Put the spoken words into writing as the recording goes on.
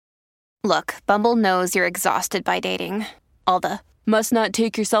Look, Bumble knows you're exhausted by dating. All the must not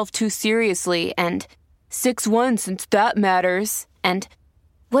take yourself too seriously and 6'1" since that matters. And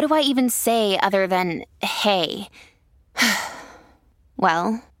what do I even say other than hey?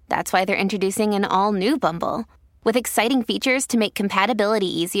 Well, that's why they're introducing an all-new Bumble with exciting features to make compatibility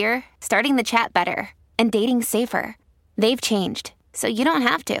easier, starting the chat better, and dating safer. They've changed, so you don't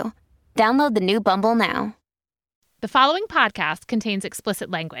have to. Download the new Bumble now. The following podcast contains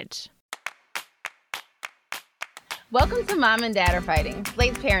explicit language. Welcome to Mom and Dad Are Fighting,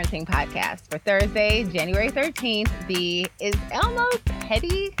 Slate's parenting podcast for Thursday, January 13th, the Is Elmo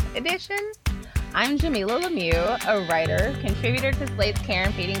Petty edition? I'm Jamila Lemieux, a writer, contributor to Slate's Care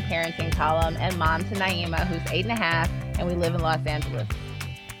and Feeding Parenting column, and mom to Naima, who's 8.5, and we live in Los Angeles.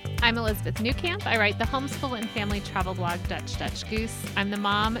 I'm Elizabeth Newcamp. I write the homeschool and family travel blog Dutch Goose. I'm the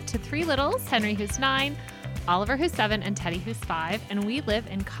mom to 3 littles, Henry, who's 9, Oliver, who's 7, and Teddy, who's 5, and we live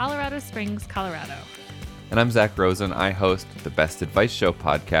in Colorado Springs, Colorado. And I'm Zach Rosen. I host the Best Advice Show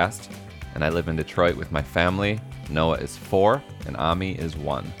podcast, and I live in Detroit with my family. Noah is 4, and Ami is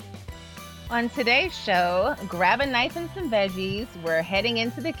 1. On today's show, grab a knife and some veggies. We're heading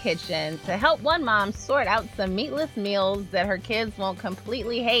into the kitchen to help one mom sort out some meatless meals that her kids won't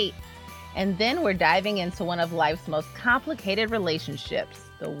completely hate. And then we're diving into one of life's most complicated relationships,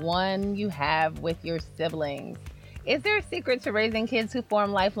 the one you have with your siblings. Is there a secret to raising kids who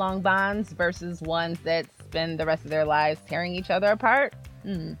form lifelong bonds versus ones that spend the rest of their lives tearing each other apart?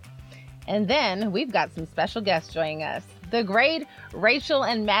 And then we've got some special guests joining us. The great Rachel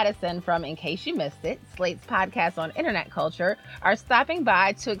and Madison from In Case You Missed It, Slate's podcast on internet culture, are stopping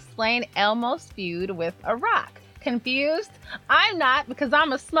by to explain Elmo's feud with a rock. Confused? I'm not, because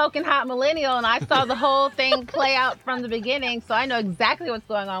I'm a smoking hot millennial and I saw the whole thing play out from the beginning, so I know exactly what's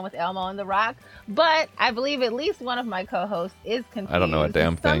going on with Elmo and the rock. But I believe at least one of my co-hosts is confused. I don't know a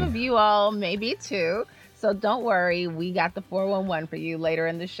damn thing. Some of you all may be too, so don't worry. We got the 411 for you later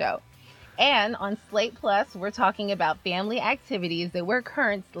in the show. And on Slate Plus, we're talking about family activities that we're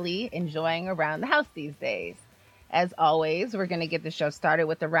currently enjoying around the house these days. As always, we're going to get the show started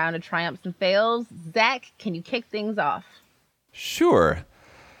with a round of triumphs and fails. Zach, can you kick things off? Sure.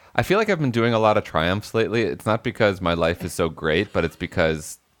 I feel like I've been doing a lot of triumphs lately. It's not because my life is so great, but it's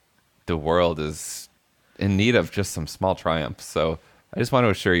because the world is in need of just some small triumphs. So I just want to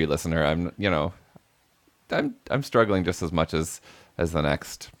assure you, listener, I'm struggling just as much as the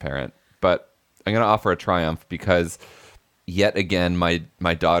next parent. But I'm going to offer a triumph because yet again,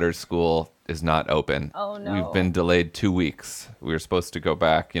 my daughter's school is not open. Oh, no. We've been delayed 2 weeks. We were supposed to go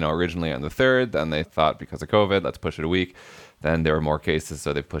back, originally on the 3rd. Then they thought because of COVID, let's push it a week. Then there were more cases,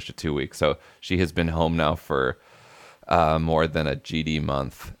 so they've pushed it 2 weeks. So she has been home now for more than a GD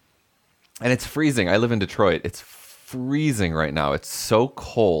month. And it's freezing. I live in Detroit. It's freezing right now. It's so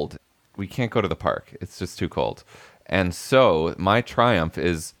cold. We can't go to the park. It's just too cold. And so my triumph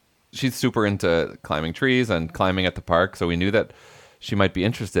is she's super into climbing trees and climbing at the park. So we knew that she might be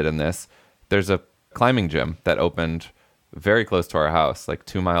interested in this. There's a climbing gym that opened very close to our house, like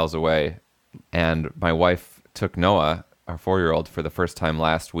 2 miles away. And my wife took Noah, our 4-year-old, for the first time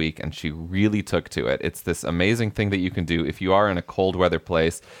last week, and she really took to it. It's this amazing thing that you can do if you are in a cold weather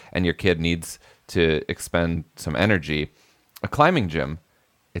place and your kid needs to expend some energy. A climbing gym.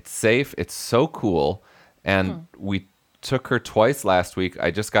 It's safe. It's so cool. And we took her twice last week.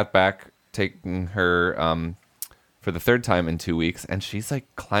 I just got back taking her for the 3rd time in 2 weeks, and she's like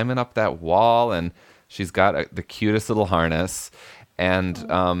climbing up that wall, and she's got the cutest little harness.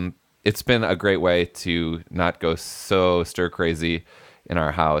 And it's been a great way to not go so stir crazy in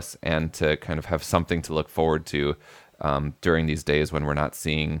our house and to kind of have something to look forward to during these days when we're not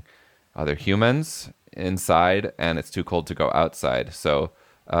seeing other humans inside and it's too cold to go outside. So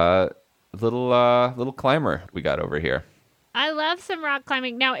little climber we got over here. I love some rock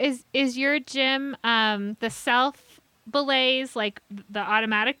climbing. Now, is your gym the self belays, like the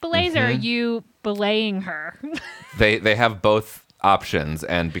automatic belays, or are you belaying her? They have both options,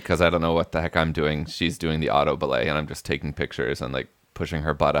 and because I don't know what the heck I'm doing, she's doing the auto belay, and I'm just taking pictures and like pushing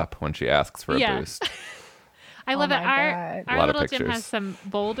her butt up when she asks for a boost. I love it. Our little gym has some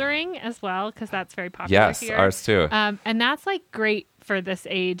bouldering as well, because that's very popular here. Yes, ours too. And that's like great for this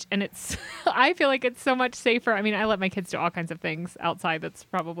age, and it's I feel like it's so much safer. I mean, I let my kids do all kinds of things outside that's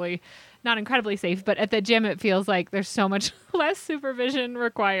probably not incredibly safe, but at the gym it feels like there's so much less supervision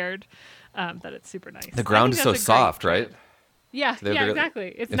required that it's super nice. The ground is so soft, right? Yeah,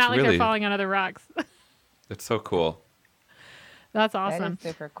 exactly. It's not like they're falling on other rocks. It's so cool. That's awesome. That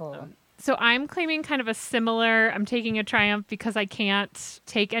is super cool. So I'm claiming kind of a similar, I'm taking a triumph because I can't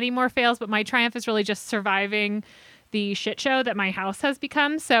take any more fails, but my triumph is really just surviving the shit show that my house has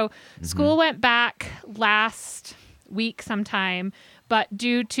become. So school went back last week sometime, but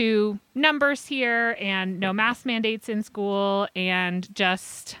due to numbers here and no mask mandates in school and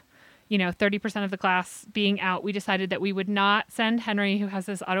just 30% of the class being out, we decided that we would not send Henry, who has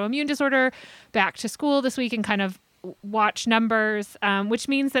this autoimmune disorder, back to school this week and kind of watch numbers, which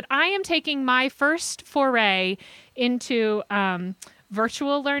means that I am taking my first foray into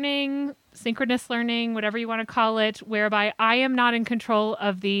virtual learning, synchronous learning, whatever you want to call it, whereby I am not in control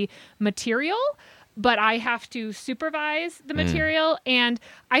of the material, but I have to supervise the material. And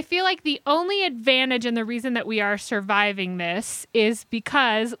I feel like the only advantage and the reason that we are surviving this is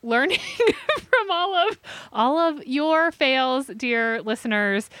because learning from all of your fails, dear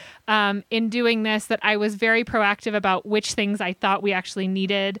listeners, in doing this, that I was very proactive about which things I thought we actually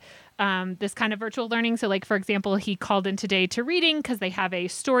needed this kind of virtual learning. So like, for example, he called in today to reading because they have a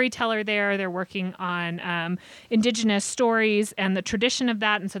storyteller there. They're working on Indigenous stories and the tradition of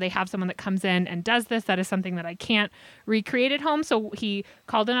that. And so they have someone that comes in and does this. That is something that I can't recreate at home. So he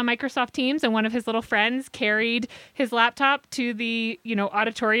called in on Microsoft Teams, and one of his little friends carried his laptop to the,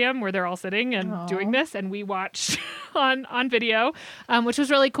 auditorium where they're all sitting and doing this. And we watched on video, which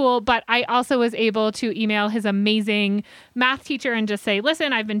was really cool. But I also was able to email his amazing math teacher and just say,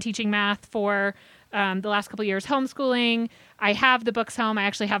 listen, I've been teaching math for the last couple of years, homeschooling. I have the books home. I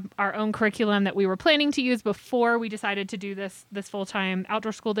actually have our own curriculum that we were planning to use before we decided to do this full-time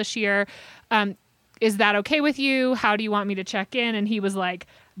outdoor school this year. Is that okay with you? How do you want me to check in? And he was like,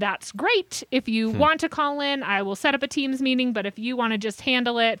 that's great. If you want to call in, I will set up a Teams meeting. But if you want to just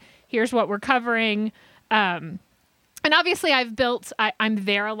handle it, here's what we're covering. And obviously I'm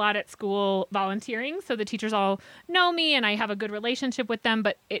there a lot at school volunteering, so the teachers all know me and I have a good relationship with them,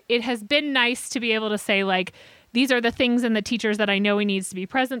 but it has been nice to be able to say, like, these are the things and the teachers that I know he needs to be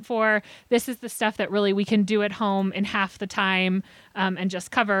present for. This is the stuff that really we can do at home in half the time and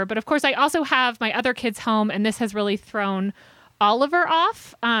just cover. But of course, I also have my other kids home, and this has really thrown Oliver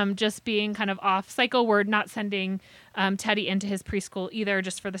off, just being kind of off cycle. We're not sending Teddy into his preschool either,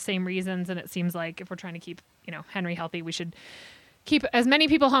 just for the same reasons. And it seems like if we're trying to keep, Henry healthy, we should keep as many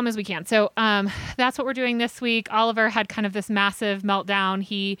people home as we can. So that's what we're doing this week. Oliver had kind of this massive meltdown.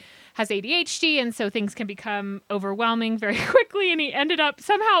 He has ADHD, and so things can become overwhelming very quickly. And he ended up,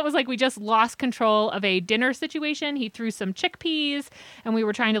 somehow it was like we just lost control of a dinner situation. He threw some chickpeas, and we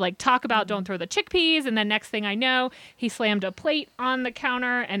were trying to talk about don't throw the chickpeas. And then next thing I know, he slammed a plate on the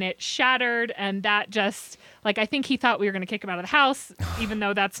counter and it shattered. And that just, I think he thought we were going to kick him out of the house, even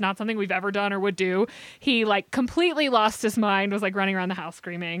though that's not something we've ever done or would do. He completely lost his mind, was running around the house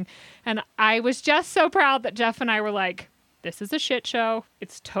screaming. And I was just so proud that Jeff and I were like, this is a shit show.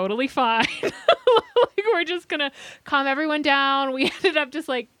 It's totally fine. We're just going to calm everyone down. We ended up just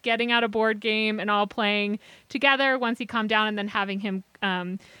getting out a board game and all playing together once he calmed down, and then having him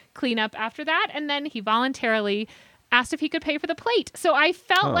clean up after that. And then he voluntarily asked if he could pay for the plate. So I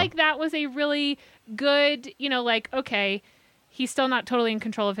felt like that was a really good, okay, he's still not totally in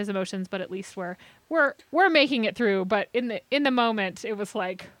control of his emotions, but at least we're making it through. But in the moment, it was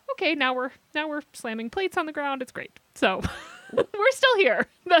like, okay, now we're slamming plates on the ground. It's great. So we're still here.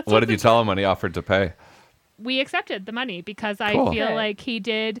 What did you tell him when he offered to pay? We accepted the money because I Cool. feel like he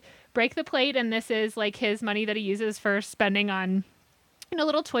did break the plate, and this is his money that he uses for spending on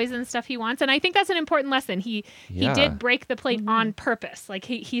little toys and stuff he wants. And I think that's an important lesson. He did break the plate on purpose.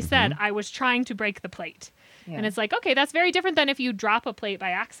 He said, I was trying to break the plate. Yeah. And it's okay, that's very different than if you drop a plate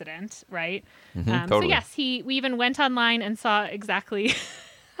by accident, right? Totally. So yes, we even went online and saw exactly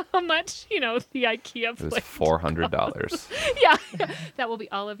how much, the IKEA plate. It was $400. Yeah, that will be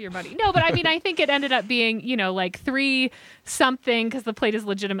all of your money. No, but I mean, I think it ended up being, $3 something, because the plate is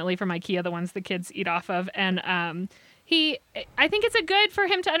legitimately from IKEA, the ones the kids eat off of. And I think it's a good for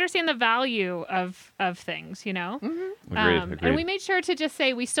him to understand the value of things, Agreed. And we made sure to just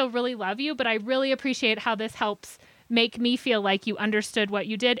say, we still really love you, but I really appreciate how this helps make me feel like you understood what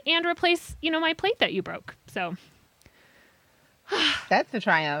you did and replace, my plate that you broke. So that's a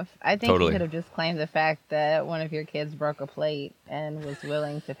triumph. I think Totally. you could have just claimed the fact that one of your kids broke a plate and was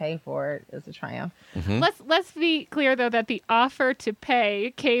willing to pay for it is a triumph. Let's be clear, though, that the offer to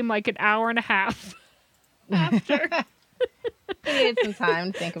pay came an hour and a half after. You needed some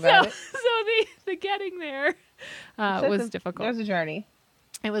time to think about it. So the getting there was difficult. It was a journey.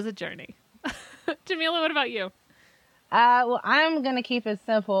 It was a journey. Jamila, what about you? Well, I'm going to keep it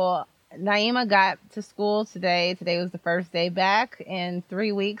simple. Naima got to school today. Today was the first day back in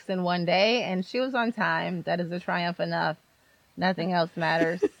 3 weeks and 1 day, and she was on time. That is a triumph enough. Nothing else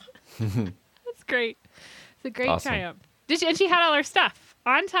matters. That's great. It's a great Awesome. triumph. And she had all her stuff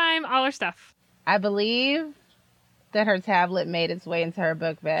on time, all her stuff. I believe that her tablet made its way into her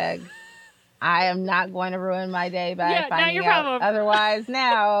book bag. I am not going to ruin my day by finding out otherwise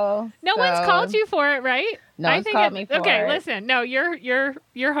now. No one's called you for it, right? No one's called me for it. Okay, listen. No, you're home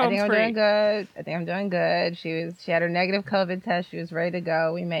I think I'm free. doing good. I think I'm doing good. She had her negative COVID test. She was ready to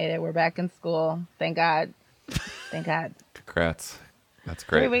go. We made it. We're back in school. Thank God. Thank God. Congrats. That's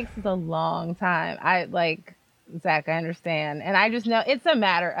great. 3 weeks is a long time. Zach, I understand. And I just know it's a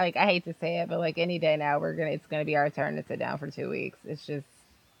matter, I hate to say it, but any day now it's gonna be our turn to sit down for 2 weeks. It's just,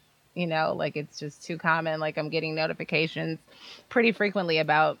 it's just too common. I'm getting notifications pretty frequently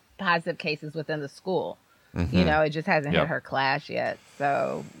about positive cases within the school. Mm-hmm. It just hasn't hit her class yet.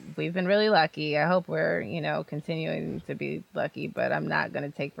 So we've been really lucky. I hope we're, continuing to be lucky, but I'm not going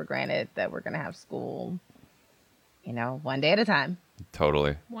to take for granted that we're going to have school, one day at a time.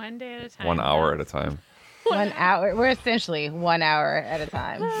 Totally. 1 day at a time. 1 hour at a time. 1 hour. We're essentially 1 hour at a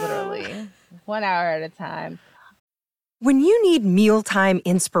time, literally. 1 hour at a time. When you need mealtime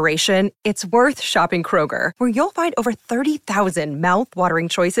inspiration, it's worth shopping Kroger, where you'll find over 30,000 mouth-watering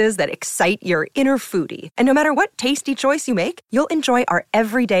choices that excite your inner foodie. And no matter what tasty choice you make, you'll enjoy our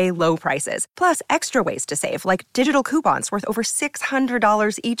everyday low prices, plus extra ways to save, like digital coupons worth over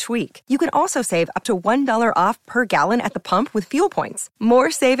 $600 each week. You can also save up to $1 off per gallon at the pump with fuel points.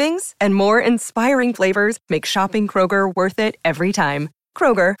 More savings and more inspiring flavors make shopping Kroger worth it every time.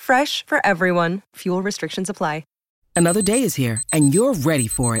 Kroger, fresh for everyone. Fuel restrictions apply. Another day is here, and you're ready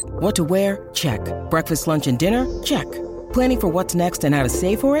for it. What to wear? Check. Breakfast, lunch, and dinner? Check. Planning for what's next and how to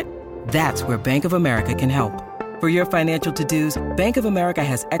save for it? That's where Bank of America can help. For your financial to-dos, Bank of America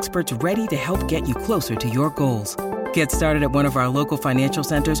has experts ready to help get you closer to your goals. Get started at one of our local financial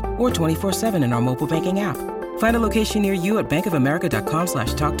centers or 24/7 in our mobile banking app. Find a location near you at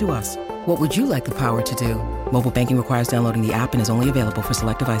bankofamerica.com/talktous. What would you like the power to do? Mobile banking requires downloading the app and is only available for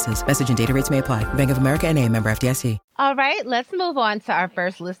select devices. Message and data rates may apply. Bank of America N.A., member FDIC. All right, let's move on to our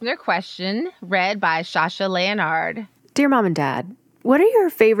first listener question, read by Shasha Leonard. Dear Mom and Dad, what are your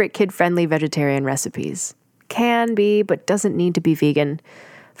favorite kid-friendly vegetarian recipes? Can be, but doesn't need to be vegan.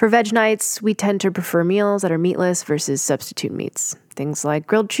 For veg nights, we tend to prefer meals that are meatless versus substitute meats. Things like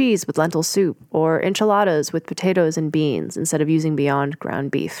grilled cheese with lentil soup or enchiladas with potatoes and beans instead of using Beyond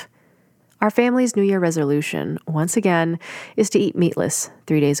ground beef. Our family's New Year resolution, once again, is to eat meatless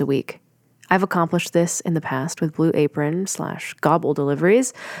 3 days a week. I've accomplished this in the past with Blue Apron/Gobble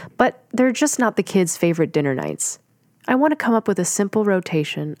deliveries, but they're just not the kids' favorite dinner nights. I want to come up with a simple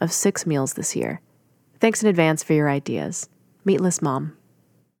rotation of 6 meals this year. Thanks in advance for your ideas. Meatless Mom.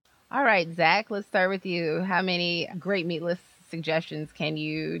 All right, Zach, let's start with you. How many great meatless suggestions can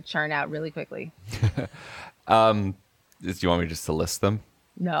you churn out really quickly? Do you want me just to list them?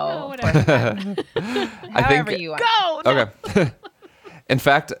 No, whatever. However you want. Go! No. Okay. In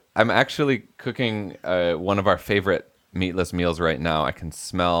fact, I'm actually cooking one of our favorite meatless meals right now. I can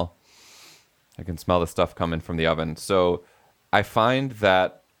smell the stuff coming from the oven. So I find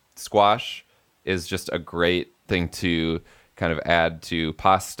that squash is just a great thing to kind of add to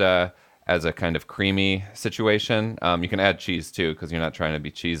pasta as a kind of creamy situation. You can add cheese too, because you're not trying to be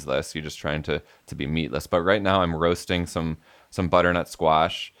cheeseless. You're just trying to be meatless. But right now I'm roasting some butternut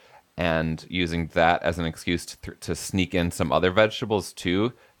squash and using that as an excuse to sneak in some other vegetables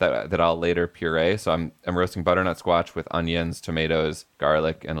too that I'll later puree. So I'm roasting butternut squash with onions, tomatoes,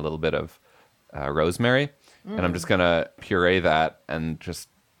 garlic, and a little bit of rosemary. And I'm just going to puree that and just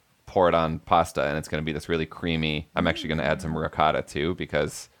pour it on pasta, and it's going to be this really creamy. I'm actually going to add some ricotta too,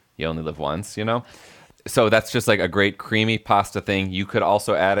 because you only live once, you know? So that's just like a great creamy pasta thing. You could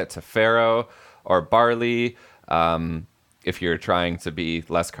also add it to farro or barley if you're trying to be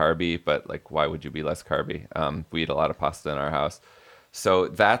less carby, but like, why would you be less carby? We eat a lot of pasta in our house. So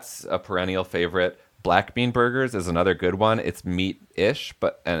that's a perennial favorite. Black bean burgers is another good one. It's meat-ish,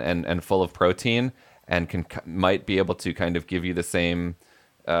 but and full of protein, and might be able to kind of give you the same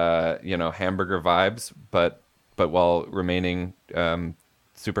hamburger vibes, but while remaining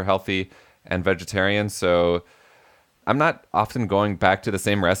super healthy and vegetarian. So I'm not often going back to the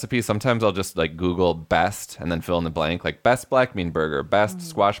same recipe. Sometimes I'll just like Google best and then fill in the blank, like best black bean burger, best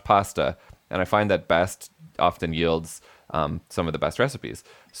squash pasta. And I find that best often yields some of the best recipes.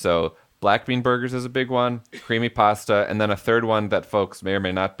 So black bean burgers is a big one, creamy pasta. And then a third one that folks may or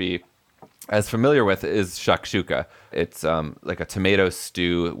may not be as familiar with is shakshuka. It's like a tomato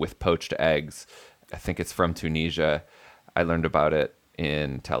stew with poached eggs. I think it's from Tunisia. I learned about it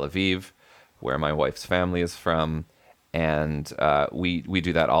in Tel Aviv, where my wife's family is from. And we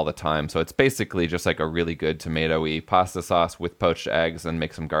do that all the time. So it's basically just like a really good tomato-y pasta sauce with poached eggs and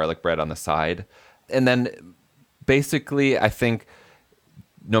make some garlic bread on the side. And then basically, I think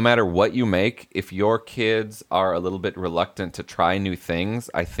no matter what you make, if your kids are a little bit reluctant to try new things,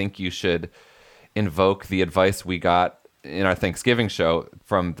 I think you should invoke the advice we got in our Thanksgiving show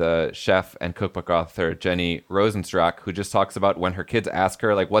from the chef and cookbook author Jenny Rosenstruck, who just talks about when her kids ask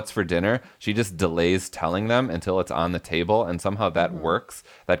her, like, what's for dinner, she just delays telling them until it's on the table. And somehow that works.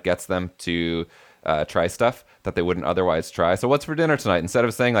 That gets them to try stuff that they wouldn't otherwise try. So what's for dinner tonight? Instead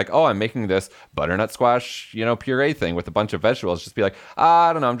of saying like, oh, I'm making this butternut squash, puree thing with a bunch of vegetables, just be like,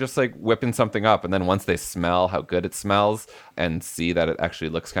 I don't know, I'm just like whipping something up. And then once they smell how good it smells and see that it actually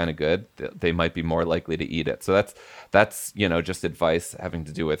looks kind of good, they might be more likely to eat it. So that's just advice having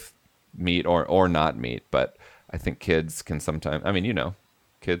to do with meat or not meat. But I think kids can sometimes,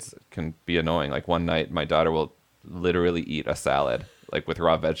 kids can be annoying. Like one night my daughter will literally eat a salad like with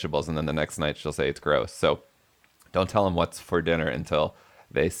raw vegetables, and then the next night she'll say it's gross. So don't tell them what's for dinner until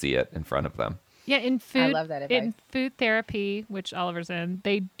they see it in front of them. Yeah, in food, I love that advice. In food therapy, which Oliver's in,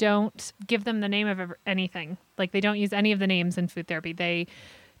 they don't give them the name of anything. Like they don't use any of the names in food therapy. They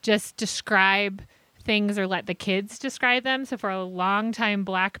just describe things or let the kids describe them. So for a long time,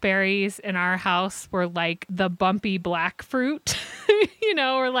 blackberries in our house were like the bumpy black fruit,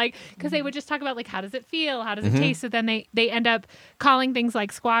 or like, because they would just talk about like, how does it feel? How does it taste? So then they end up calling things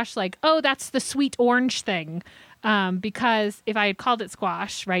like squash, like, oh, that's the sweet orange thing. Because if I had called it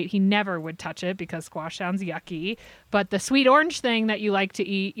squash, right, he never would touch it because squash sounds yucky. But the sweet orange thing that you like to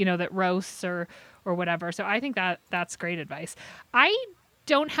eat, that roasts or whatever. So I think that's great advice. I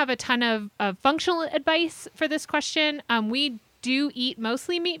don't have a ton of functional advice for this question. We do eat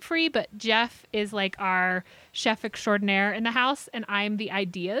mostly meat-free, but Jeff is like our chef extraordinaire in the house, and I'm the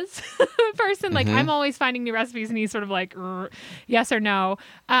ideas person. Like I'm always finding new recipes, and he's sort of like, yes or no.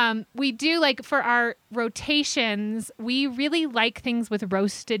 We do like for our rotations, we really like things with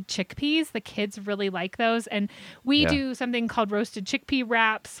roasted chickpeas. The kids really like those, and we do something called roasted chickpea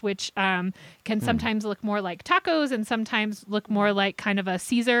wraps, which can sometimes look more like tacos and sometimes look more like kind of a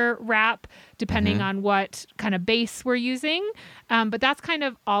Caesar wrap, depending on what kind of base we're using. But that's kind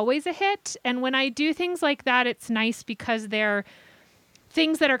of always a hit. And when I do things like that, it's nice because they're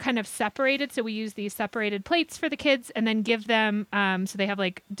things that are kind of separated. So we use these separated plates for the kids and then give them, so they have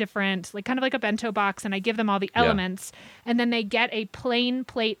like different, like kind of like a bento box, and I give them all the elements, and then they get a plain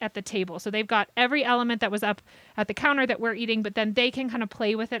plate at the table. So they've got every element that was up at the counter that we're eating, but then they can kind of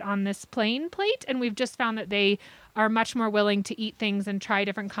play with it on this plain plate. And we've just found that they are much more willing to eat things and try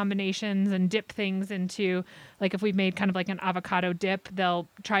different combinations and dip things into, like if we've made kind of like an avocado dip, they'll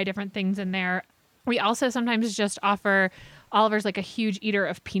try different things in there. We also sometimes just offer, Oliver's like a huge eater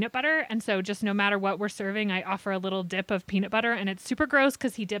of peanut butter. And so just no matter what we're serving, I offer a little dip of peanut butter, and it's super gross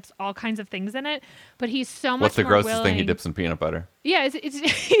because he dips all kinds of things in it, but he's so much more What's the grossest willing. thing he dips in peanut butter? Yeah,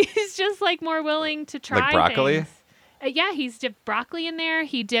 he's just like more willing to try like broccoli? things. Yeah, he's dipped broccoli in there.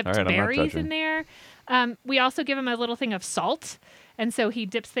 He dipped berries in there. We also give him a little thing of salt, and so he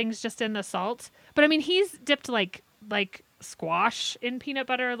dips things just in the salt. But I mean, he's dipped like squash in peanut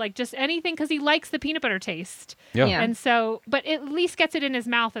butter, like just anything, because he likes the peanut butter taste. Yeah. And so, but at least gets it in his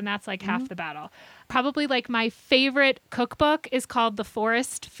mouth, and that's like half the battle. Probably like my favorite cookbook is called The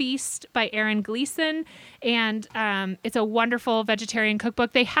Forest Feast by Erin Gleason, and it's a wonderful vegetarian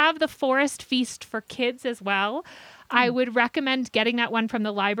cookbook. They have The Forest Feast for kids as well. I would recommend getting that one from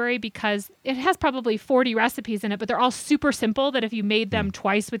the library because it has probably 40 recipes in it, but they're all super simple that if you made them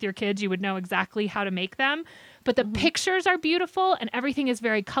twice with your kids, you would know exactly how to make them. But the pictures are beautiful and everything is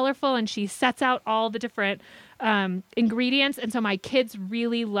very colorful, and she sets out all the different ingredients. And so my kids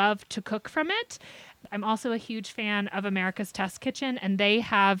really love to cook from it. I'm also a huge fan of America's Test Kitchen, and they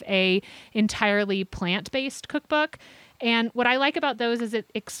have a entirely plant-based cookbook. And what I like about those is it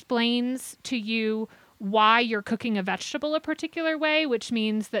explains to you why you're cooking a vegetable a particular way, which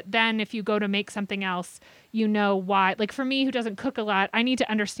means that then if you go to make something else, you know why. Like for me, who doesn't cook a lot, I need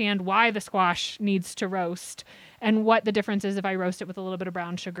to understand why the squash needs to roast and what the difference is if I roast it with a little bit of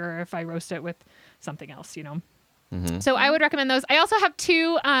brown sugar or if I roast it with something else, So I would recommend those. I also have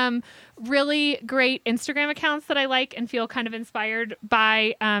two really great Instagram accounts that I like and feel kind of inspired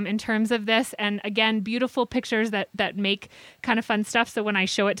by in terms of this. And again, beautiful pictures that make kind of fun stuff. So when I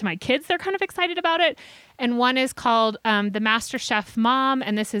show it to my kids, they're kind of excited about it. And one is called The Master Chef Mom.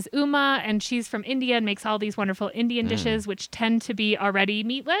 And this is Uma. And she's from India and makes all these wonderful Indian dishes, which tend to be already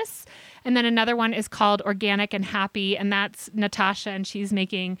meatless. And then another one is called Organic and Happy. And that's Natasha. And she's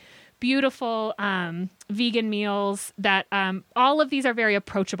making beautiful vegan meals that all of these are very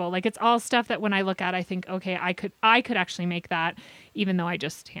approachable. Like it's all stuff that when I look at, I think, okay, I could actually make that, even though I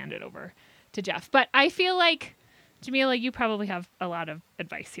just hand it over to Jeff. But I feel like, Jamila, you probably have a lot of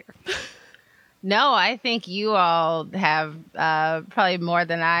advice here. No, I think you all have probably more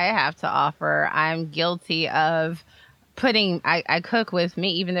than I have to offer. I'm guilty of I cook with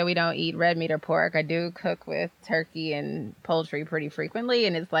meat, even though we don't eat red meat or pork. I do cook with turkey and poultry pretty frequently,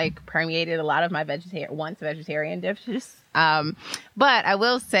 and it's like permeated a lot of my vegetarian dishes. But I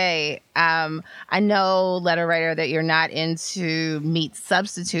will say, I know, letter writer, that you're not into meat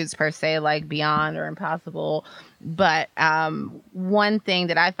substitutes per se, like Beyond or Impossible. But one thing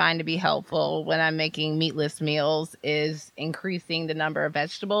that I find to be helpful when I'm making meatless meals is increasing the number of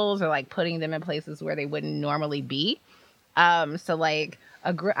vegetables, or like putting them in places where they wouldn't normally be. So like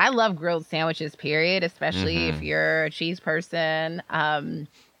I love grilled sandwiches, period, especially if you're a cheese person.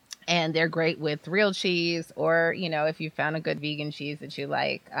 And they're great with real cheese, or, you know, if you found a good vegan cheese that you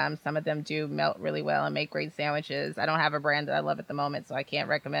like. Some of them do melt really well and make great sandwiches. I don't have a brand that I love at the moment, so I can't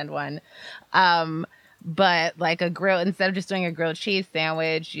recommend one. But like instead of just doing a grilled cheese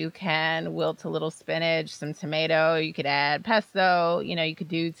sandwich, you can wilt a little spinach, some tomato. You could add pesto. You know, you could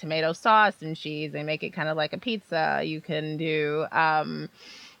do tomato sauce and cheese and make it kind of like a pizza. You can do,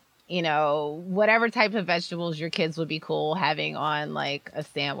 you know, whatever type of vegetables your kids would be cool having on like a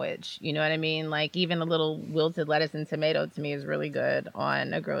sandwich. You know what I mean? Like even a little wilted lettuce and tomato to me is really good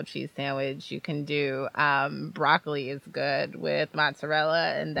on a grilled cheese sandwich. You can do broccoli is good with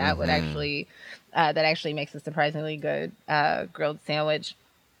mozzarella, and that would actually that actually makes a surprisingly good grilled sandwich.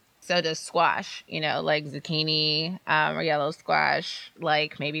 So does squash, you know, like zucchini or yellow squash,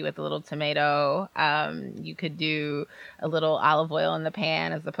 like maybe with a little tomato. You could do a little olive oil in the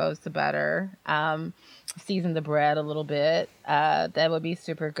pan as opposed to butter. Season the bread a little bit. That would be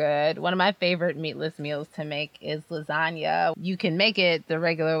super good. One of my favorite meatless meals to make is lasagna. You can make it the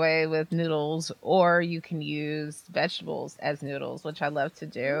regular way with noodles, or you can use vegetables as noodles, which I love to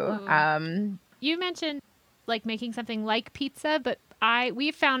do. You mentioned like making something like pizza, but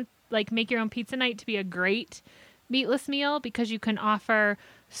we've found like make your own pizza night to be a great meatless meal, because you can offer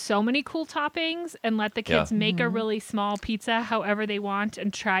so many cool toppings and let the kids make a really small pizza however they want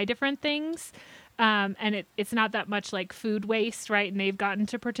and try different things. And it's not that much like food waste, right? And they've gotten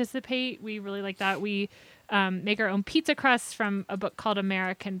to participate. We really like that. We make our own pizza crusts from a book called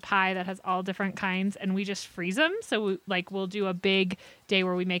American Pie that has all different kinds, and we just freeze them. So we'll do a big day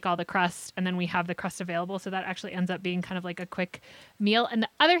where we make all the crust, and then we have the crust available. So that actually ends up being kind of like a quick meal. And the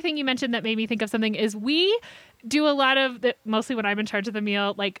other thing you mentioned that made me think of something is we do a lot of mostly when I'm in charge of the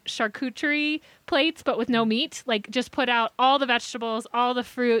meal, like charcuterie plates, but with no meat. Like just put out all the vegetables, all the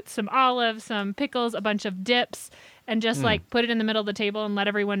fruit, some olives, some pickles, a bunch of dips, and just like put it in the middle of the table and let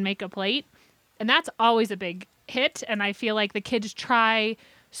everyone make a plate. And that's always a big hit. And I feel like the kids try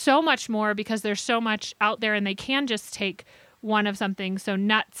so much more because there's so much out there, and they can just take one of something. So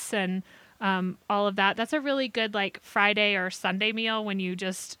nuts and all of that. That's a really good like Friday or Sunday meal when you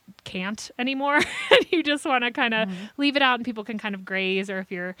just can't anymore. And you just want to kind of leave it out and people can kind of graze, or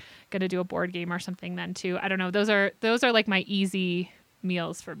if you're going to do a board game or something then too. I don't know. Those are like my easy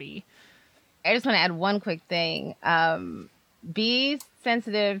meals for me. I just want to add one quick thing. Be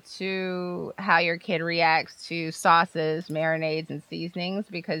sensitive to how your kid reacts to sauces, marinades, and seasonings,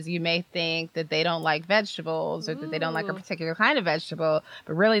 because you may think that they don't like vegetables or that they don't like a particular kind of vegetable,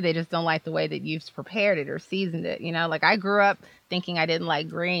 but really they just don't like the way that you've prepared it or seasoned it. You know, like I grew up thinking I didn't like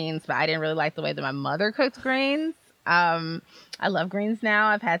greens, but I didn't really like the way that my mother cooked greens. I love greens now.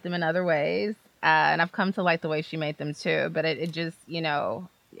 I've had them in other ways, and I've come to like the way she made them too. But it just, you know,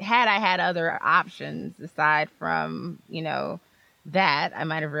 had I had other options aside from, you know, that, I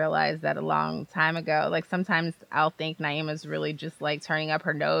might have realized that a long time ago. Like sometimes I'll think Naima's really just like turning up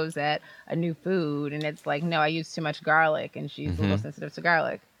her nose at a new food, and it's like, no, I use too much garlic, and she's a little sensitive to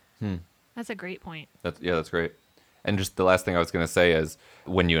garlic. That's a great point. That's great. And just the last thing I was going to say is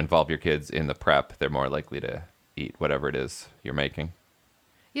when you involve your kids in the prep, they're more likely to eat whatever it is you're making.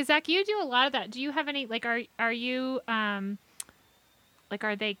 Yeah, Zach, you do a lot of that. Do you have any, like, are you, like,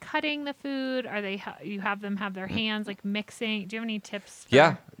 are they cutting the food? Are they, you have them have their hands, like, mixing? Do you have any tips?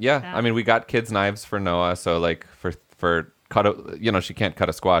 Yeah. that? I mean, we got kids' knives for Noah. So, like, for she can't cut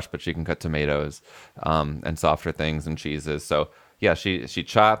a squash, but she can cut tomatoes and softer things and cheeses. So, yeah, she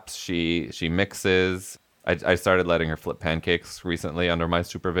chops, she mixes. I started letting her flip pancakes recently under my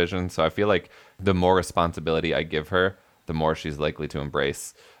supervision. So I feel like the more responsibility I give her, the more she's likely to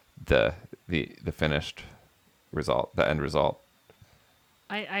embrace the finished result, the end result.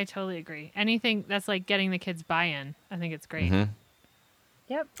 I totally agree. Anything that's like getting the kids buy-in, I think it's great.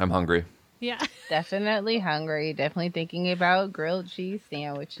 Yep. I'm hungry. Yeah. Definitely hungry. Definitely thinking about grilled cheese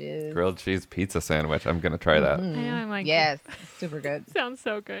sandwiches. Grilled cheese pizza sandwich. I'm going to try that. I know, I'm like, Yes. Super good. sounds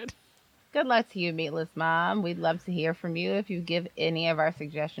so good. Good luck to you, Meatless Mom. We'd love to hear from you if you give any of our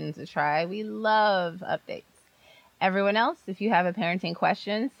suggestions a try. We love updates. Everyone else, if you have a parenting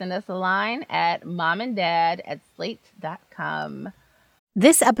question, send us a line at momanddad@slate.com.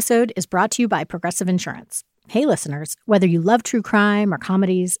 This episode is brought to you by Progressive Insurance. Hey, listeners, whether you love true crime or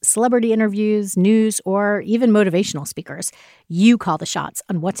comedies, celebrity interviews, news, or even motivational speakers, you call the shots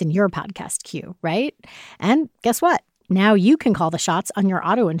on what's in your podcast queue, right? And guess what? Now you can call the shots on your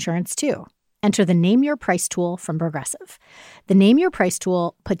auto insurance, too. Enter the Name Your Price tool from Progressive. The Name Your Price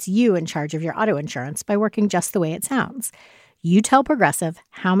tool puts you in charge of your auto insurance by working just the way it sounds. You tell Progressive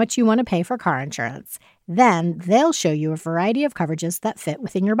how much you want to pay for car insurance. Then they'll show you a variety of coverages that fit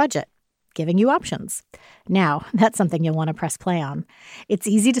within your budget, giving you options. Now, that's something you'll want to press play on. It's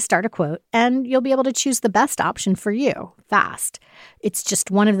easy to start a quote, and you'll be able to choose the best option for you fast. It's just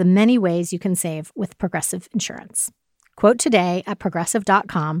one of the many ways you can save with Progressive Insurance. Quote today at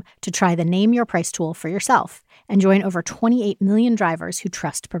Progressive.com to try the Name Your Price tool for yourself and join over 28 million drivers who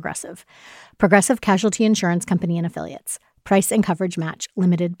trust Progressive. Progressive Casualty Insurance Company and Affiliates. Price and coverage match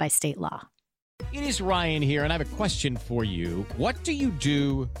limited by state law. It is Ryan here, and I have a question for you. What do you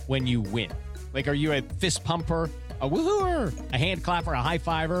do when you win? Like, are you a fist pumper, a woo-hooer, a hand clapper, a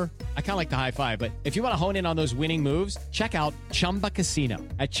high-fiver? I kind of like the high-five, but if you want to hone in on those winning moves, check out Chumba Casino.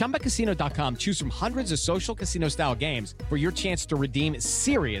 At ChumbaCasino.com, choose from hundreds of social casino-style games for your chance to redeem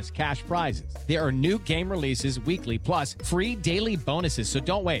serious cash prizes. There are new game releases weekly, plus free daily bonuses, so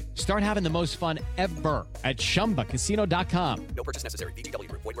don't wait. Start having the most fun ever at ChumbaCasino.com. No purchase necessary. VGW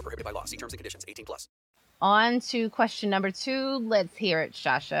Group. Void where prohibited by law. See terms and conditions. 18+. On to question number 2. Let's hear it,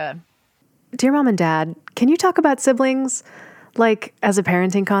 Shasha. Dear Mom and Dad, can you talk about siblings? Like, as a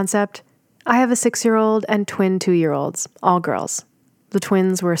parenting concept? I have a 6-year-old and twin 2-year-olds, all girls. The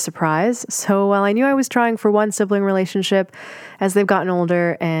twins were a surprise, so while I knew I was trying for one sibling relationship, as they've gotten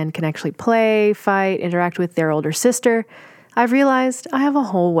older and can actually play, fight, interact with their older sister, I've realized I have a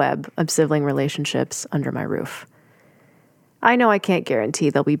whole web of sibling relationships under my roof. I know I can't guarantee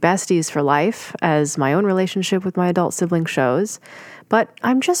they'll be besties for life, as my own relationship with my adult sibling shows, but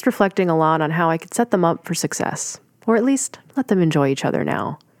I'm just reflecting a lot on how I could set them up for success, or at least let them enjoy each other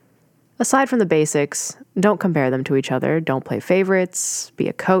now. Aside from the basics, don't compare them to each other, don't play favorites, be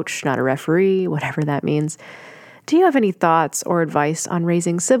a coach, not a referee, whatever that means. Do you have any thoughts or advice on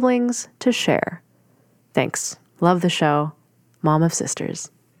raising siblings to share? Thanks. Love the show. Mom of Sisters.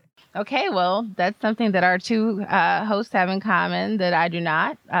 Okay, well, that's something that our two hosts have in common that I do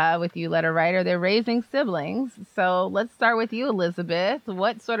not with you, letter writer. They're raising siblings. So let's start with you, Elizabeth.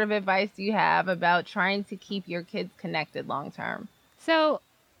 What sort of advice do you have about trying to keep your kids connected long term? So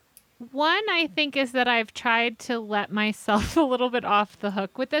one, I think, is that I've tried to let myself a little bit off the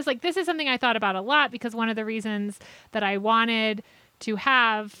hook with this. Like, this is something I thought about a lot because one of the reasons that I wanted to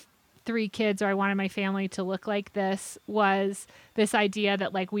have 3 kids, or I wanted my family to look like this, was this idea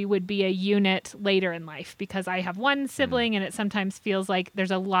that like we would be a unit later in life, because I have one sibling and it sometimes feels like there's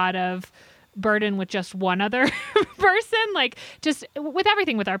a lot of burden with just one other person, like just with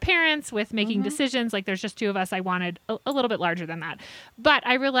everything, with our parents, with making decisions, like there's just 2 of us. I wanted a little bit larger than that. But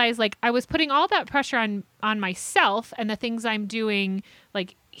I realized like I was putting all that pressure on myself and the things I'm doing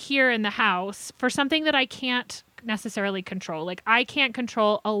like here in the house for something that I can't necessarily control. Like I can't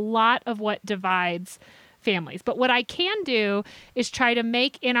control a lot of what divides families. But what I can do is try to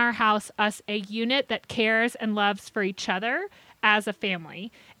make in our house us a unit that cares and loves for each other as a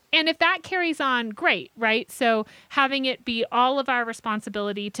family. And if that carries on, great, right? So having it be all of our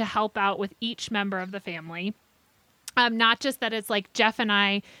responsibility to help out with each member of the family. Not just that it's like Jeff and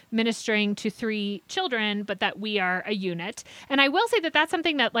I ministering to 3 children, but that we are a unit. And I will say that that's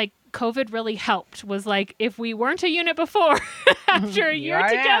something that like COVID really helped, was like, if we weren't a unit before, after a year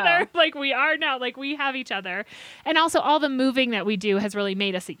together, like we are now, like we have each other. And also all the moving that we do has really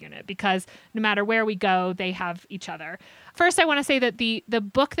made us a unit, because no matter where we go, they have each other. First, I want to say that the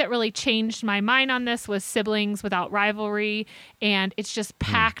book that really changed my mind on this was Siblings Without Rivalry, and it's just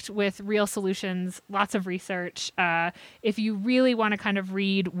packed with real solutions, lots of research. If you really want to kind of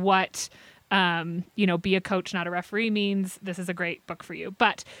read what be a coach, not a referee means, this is a great book for you.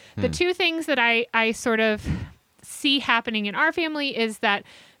 But the 2 things that I sort of see happening in our family is that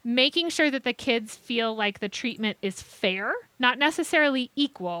making sure that the kids feel like the treatment is fair, not necessarily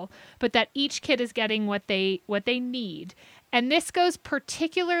equal, but that each kid is getting what they need. And this goes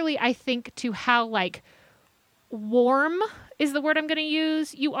particularly, I think, to how like warm is the word I'm going to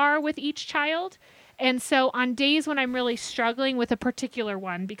use you are with each child. And so on days when I'm really struggling with a particular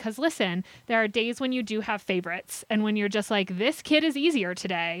one, because listen, there are days when you do have favorites and when you're just like, this kid is easier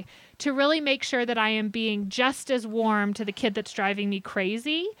today, to really make sure that I am being just as warm to the kid that's driving me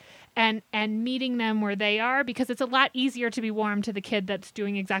crazy and meeting them where they are, because it's a lot easier to be warm to the kid that's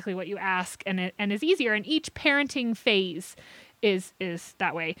doing exactly what you ask, and is easier. And each parenting phase is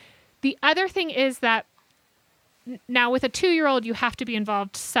that way. The other thing is that now with a 2-year-old, you have to be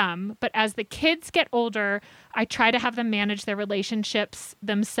involved some, but as the kids get older, I try to have them manage their relationships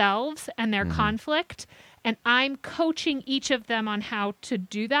themselves and their conflict. And I'm coaching each of them on how to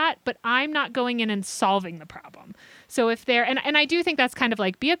do that, but I'm not going in and solving the problem. So if they're, and I do think that's kind of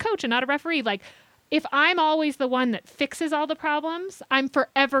like, be a coach and not a referee. Like, if I'm always the one that fixes all the problems, I'm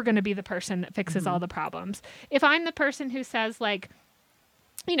forever going to be the person that fixes all the problems. If I'm the person who says, like,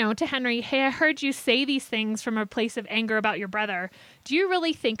 you know, to Henry, hey, I heard you say these things from a place of anger about your brother. Do you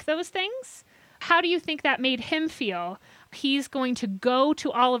really think those things? How do you think that made him feel? He's going to go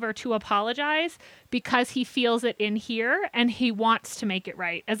to Oliver to apologize because he feels it in here and he wants to make it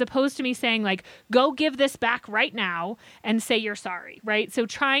right, as opposed to me saying, like, go give this back right now and say you're sorry, right? So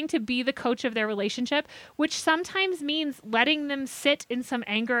trying to be the coach of their relationship, which sometimes means letting them sit in some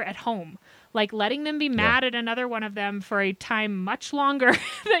anger at home. Like letting them be mad at another one of them for a time much longer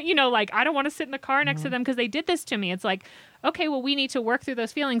that, you know, like, I don't want to sit in the car next to them because they did this to me. It's like, okay, well, we need to work through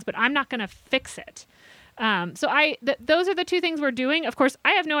those feelings, but I'm not going to fix it. So those are the two things we're doing. Of course,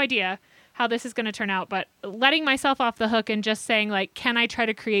 I have no idea how this is going to turn out, but letting myself off the hook and just saying, like, can I try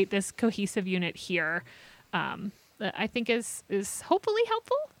to create this cohesive unit here? That I think is hopefully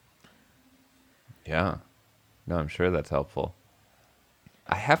helpful. Yeah. No, I'm sure that's helpful.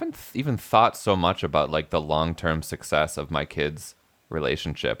 I haven't even thought so much about like the long-term success of my kids'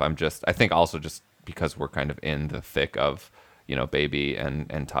 relationship. I think also just because we're kind of in the thick of, you know, baby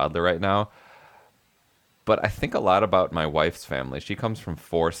and toddler right now. But I think a lot about my wife's family. She comes from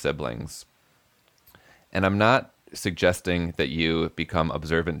 4 siblings. And I'm not suggesting that you become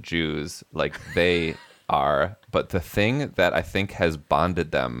observant Jews like they are, but the thing that I think has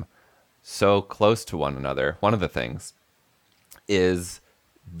bonded them so close to one another, one of the things, is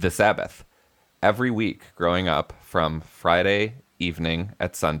the Sabbath. Every week growing up, from Friday evening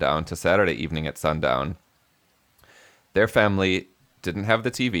at sundown to Saturday evening at sundown, their family didn't have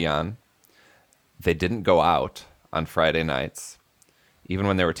the TV on. They didn't go out on Friday nights, even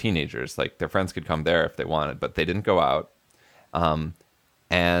when they were teenagers. Like, their friends could come there if they wanted, but they didn't go out,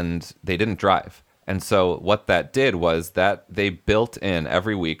 and they didn't drive. And so what that did was that they built in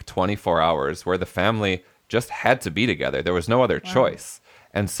every week 24 hours where the family just had to be together. There was no other choice.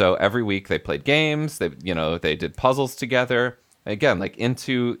 And so every week they played games. They did puzzles together. Again, like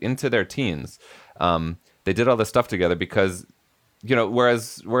into their teens, they did all this stuff together because, you know,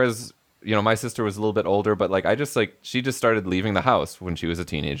 whereas you know, my sister was a little bit older, but like she just started leaving the house when she was a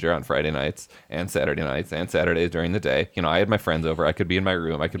teenager on Friday nights and Saturday nights and Saturdays during the day. You know, I had my friends over. I could be in my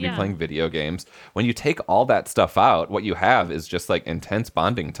room. I could be playing video games. When you take all that stuff out, what you have is just like intense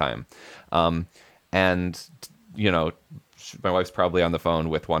bonding time. And, you know, my wife's probably on the phone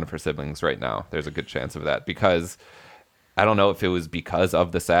with one of her siblings right now. There's a good chance of that, because I don't know if it was because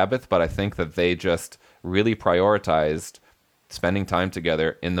of the Sabbath, but I think that they just really prioritized spending time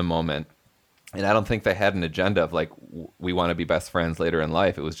together in the moment. And I don't think they had an agenda of like, we want to be best friends later in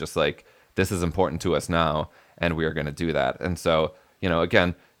life. It was just like, this is important to us now, and we are going to do that. And so, you know,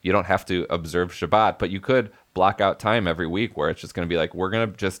 again, you don't have to observe Shabbat, but you could block out time every week where it's just going to be like, we're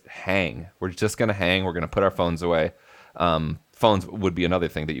going to just hang. We're just going to hang. We're going to put our phones away. Phones would be another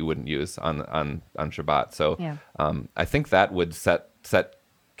thing that you wouldn't use on Shabbat. So I think that would set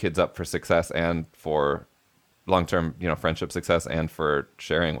kids up for success and for long-term, you know, friendship success and for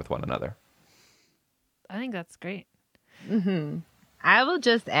sharing with one another. I think that's great. Mm-hmm. I will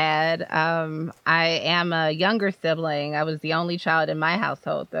just add, I am a younger sibling. I was the only child in my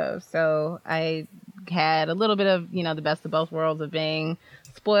household, though. So I had a little bit of, you know, the best of both worlds of being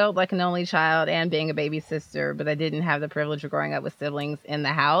spoiled like an only child and being a baby sister, but I didn't have the privilege of growing up with siblings in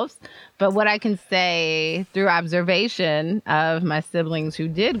the house. But what I can say through observation of my siblings who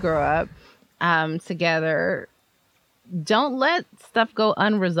did grow up together, don't let stuff go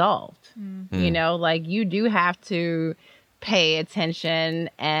unresolved. You know, like, you do have to pay attention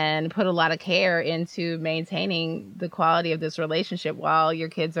and put a lot of care into maintaining the quality of this relationship while your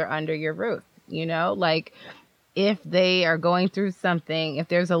kids are under your roof. You know, like, if they are going through something, if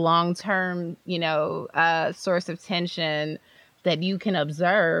there's a long-term, you know, source of tension that you can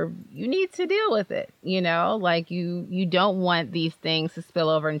observe, you need to deal with it. You know, like, you don't want these things to spill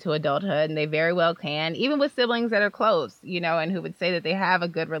over into adulthood, and they very well can, even with siblings that are close, you know, and who would say that they have a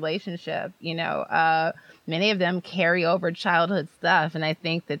good relationship. You know, many of them carry over childhood stuff. And I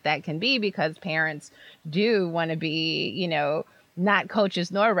think that can be because parents do want to be, you know, not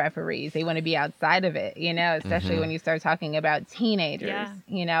coaches nor referees. They want to be outside of it, especially when you start talking about teenagers,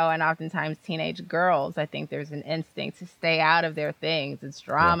 and oftentimes teenage girls. I think there's an instinct to stay out of their things. It's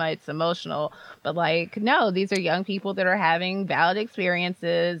drama, it's emotional. But no, these are young people that are having valid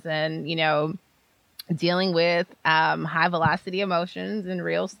experiences and, dealing with high velocity emotions and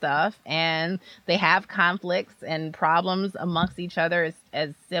real stuff, and they have conflicts and problems amongst each other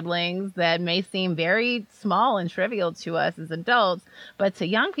as siblings that may seem very small and trivial to us as adults, but to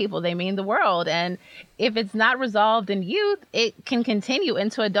young people they mean the world. And if it's not resolved in youth, it can continue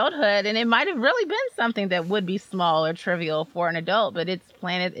into adulthood, and it might have really been something that would be small or trivial for an adult, but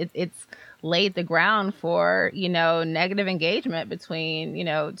it's laid the ground for, negative engagement between,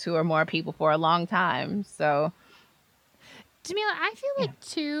 two or more people for a long time. So, Jamila, I feel like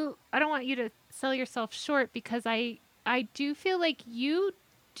too, I don't want you to sell yourself short, because I do feel like you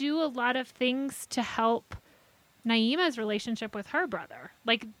do a lot of things to help Naima's relationship with her brother.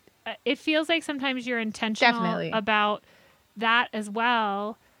 Like, it feels like sometimes you're intentional about that as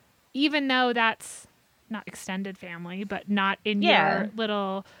well, even though that's not extended family, but not in your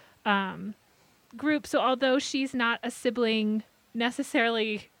little group. So although she's not a sibling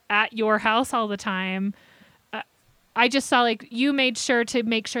necessarily at your house all the time, I just saw you made sure to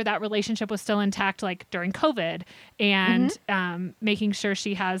make sure that relationship was still intact, during COVID, and making sure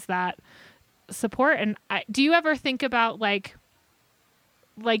she has that support. And do you ever think about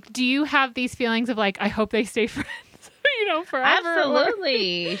do you have these feelings of I hope they stay friends? Forever.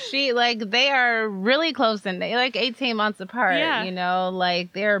 Absolutely. They are really close, and they 18 months apart,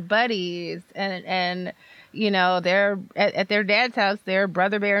 they're buddies, and they're at their dad's house, they're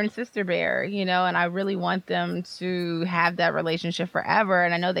brother bear and sister bear, and I really want them to have that relationship forever.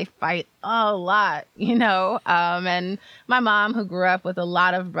 And I know they fight a lot, and my mom, who grew up with a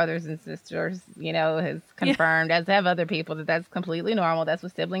lot of brothers and sisters, has confirmed, as have other people, that that's completely normal. That's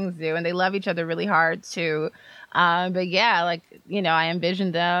what siblings do. And they love each other really hard too. But yeah, I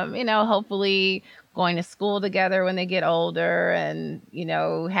envision them, hopefully going to school together when they get older, and,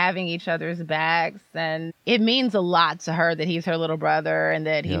 having each other's backs. And it means a lot to her that he's her little brother, and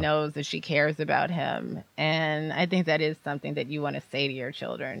that he knows that she cares about him. And I think that is something that you want to say to your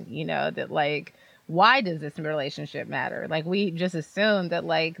children, that why does this relationship matter? We just assume that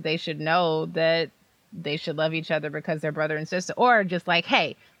they should know that they should love each other because they're brother and sister, or just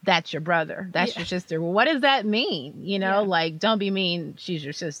hey, that's your brother, that's your sister. Well, what does that mean? Don't be mean, she's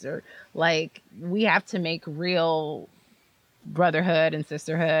your sister. We have to make real brotherhood and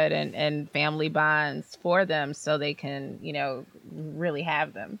sisterhood and family bonds for them, so they can, really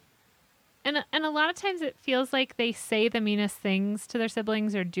have them. And a lot of times it feels like they say the meanest things to their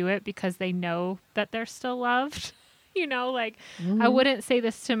siblings or do it because they know that they're still loved. I wouldn't say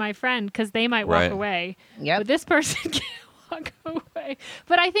this to my friend because they might walk away. But this person can't walk away.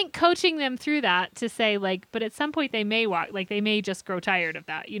 But I think coaching them through that to say but at some point they may walk, they may just grow tired of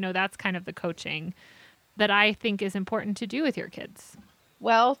that. That's kind of the coaching that I think is important to do with your kids.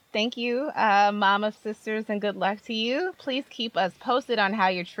 Well, thank you, Mom of Sisters, and good luck to you. Please keep us posted on how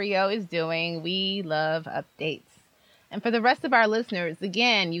your trio is doing. We love updates. And for the rest of our listeners,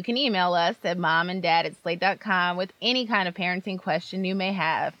 again, you can email us at momanddad@slate.com with any kind of parenting question you may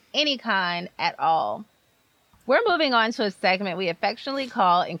have, any kind at all. We're moving on to a segment we affectionately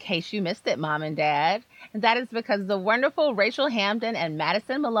call In Case You Missed It, Mom and Dad. And that is because the wonderful Rachel Hampton and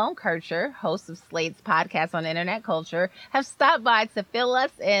Madison Malone Kircher, hosts of Slate's podcast on internet culture, have stopped by to fill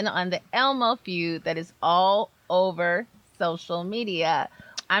us in on the Elmo feud that is all over social media.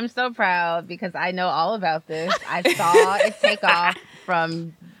 I'm so proud because I know all about this. I saw it take off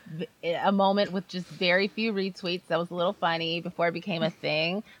from a moment with just very few retweets. That was a little funny before it became a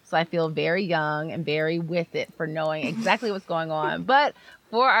thing. So I feel very young and very with it for knowing exactly what's going on. But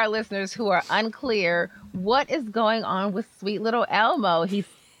for our listeners who are unclear, what is going on with sweet little Elmo? He's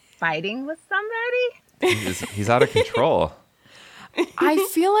fighting with somebody? He's out of control. I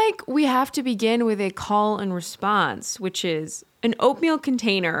feel like we have to begin with a call and response, which is an oatmeal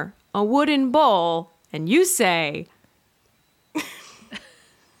container, a wooden bowl, and you say,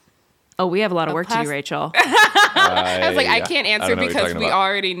 oh, we have a lot of work to do, Rachel. I was like, I can't answer because we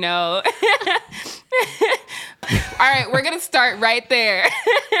already know. All right, we're going to start right there.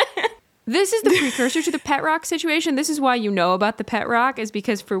 This is the precursor to the pet rock situation. This is why you know about the pet rock, is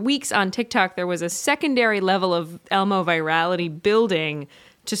because for weeks on TikTok, there was a secondary level of Elmo virality building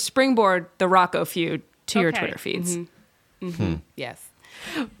to springboard the Rocco feud to your Twitter feeds. Yes.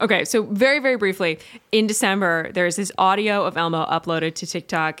 Okay, so very, very briefly, in December, there's this audio of Elmo uploaded to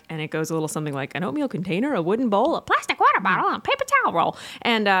TikTok, and it goes a little something like an oatmeal container, a wooden bowl, a plastic water bottle, and a paper towel roll.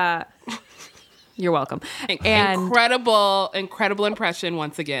 And You're welcome. And incredible impression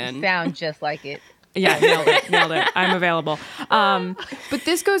once again. Sound just like it. Yeah, nailed it. I'm available. But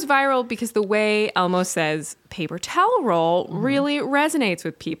this goes viral because the way Elmo says paper towel roll really resonates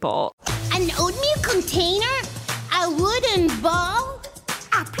with people. An oatmeal container, a wooden bowl,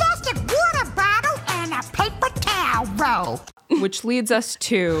 a plastic water bottle, and a paper towel roll. Which leads us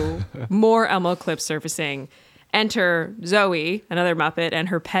to more Elmo clips surfacing. Enter Zoe, another Muppet, and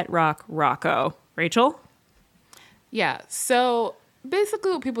her pet rock, Rocco. Rachel? Yeah, so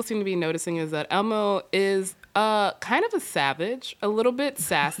basically what people seem to be noticing is that Elmo is kind of a savage, a little bit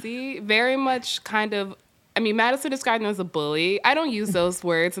sassy, very much kind of, Madison described him as a bully. I don't use those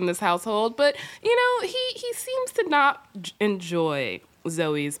words in this household, but, he seems to not enjoy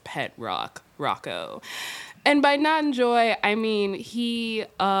Zoe's pet rock, Rocco. And by not enjoy, I mean he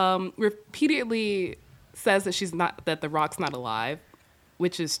repeatedly says that the rock's not alive,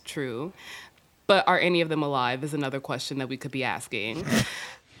 which is true. But are any of them alive is another question that we could be asking.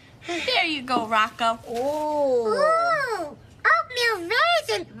 There you go, Rocco. Oh, oatmeal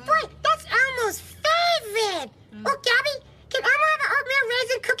raisin. Boy, that's Elmo's favorite. Oh, Gabby, can Elmo have an oatmeal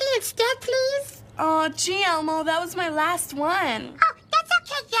raisin cookie instead, please? Oh, gee, Elmo, that was my last one. Oh, that's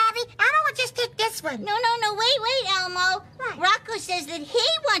okay, Gabby. Elmo will just take this one. No, wait, Elmo. What? Rocco says that he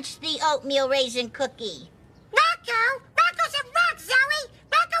wants the oatmeal raisin cookie. Rocco? Rocco's a rock, Zoe.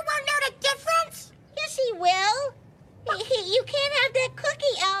 Rocco won't know the difference. Yes, he will. You can't have that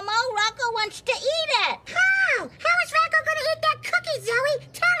cookie, Elmo. Rocco wants to eat it. How? How is Rocco going to eat that cookie, Zoe?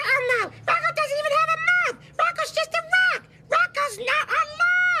 Tell Elmo. Rocco doesn't even have a mouth. Rocco's just a rock. Rocco's not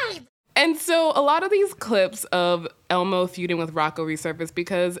alive. And so a lot of these clips of Elmo feuding with Rocco resurface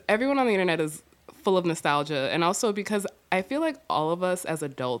because everyone on the internet is full of nostalgia, and also because I feel like all of us as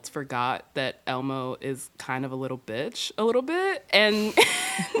adults forgot that Elmo is kind of a little bitch a little bit, and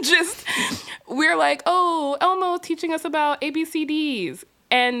just we're like, oh, Elmo teaching us about ABCDs,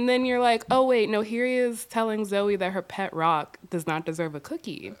 and then you're like, oh wait, no, here he is telling Zoe that her pet rock does not deserve a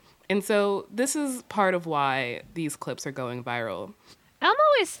cookie. And so this is part of why these clips are going viral. Elmo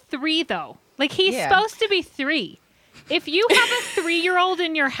is 3 though. Like he's supposed to be 3. If you have a 3-year-old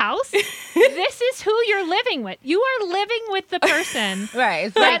in your house, this is who you're living with. You are living with the person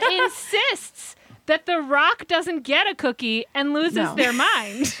that insists that the rock doesn't get a cookie and loses their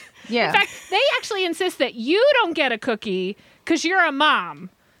mind. Yeah. In fact, they actually insist that you don't get a cookie because you're a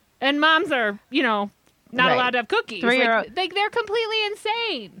mom. And moms are, not allowed to have cookies. Like, they're completely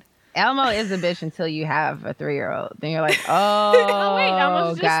insane. Elmo is a bitch until you have a 3-year-old. Then you're like, oh, wait,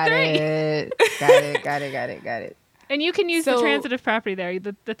 Elmo's just got 3. it. Got it. And you can use the transitive property there.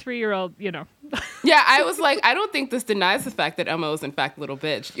 The 3-year-old, Yeah, I was like, I don't think this denies the fact that Elmo is in fact a little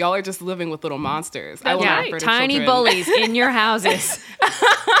bitch. Y'all are just living with little monsters. That's right. Tiny bullies in your houses.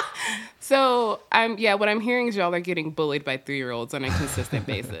 So what I'm hearing is y'all are getting bullied by 3-year-olds on a consistent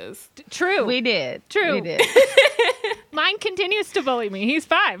basis. True. We did. True. We did. Mine continues to bully me. He's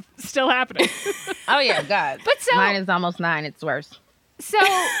 5. Still happening. Oh yeah, God. But so mine is almost 9. It's worse. So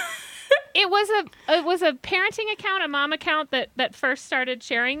it was a parenting account, a mom account that first started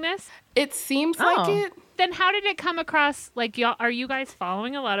sharing this. It seems like it. Then how did it come across? Like, y'all, are you guys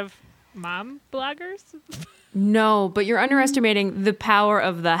following a lot of mom bloggers? No, but you're underestimating the power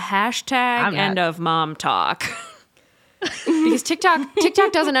of the hashtag and of mom talk. Because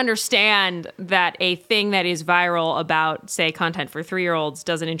TikTok doesn't understand that a thing that is viral about, say, content for 3-year-olds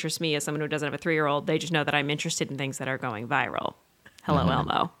doesn't interest me as someone who doesn't have a 3-year-old. They just know that I'm interested in things that are going viral. Hello,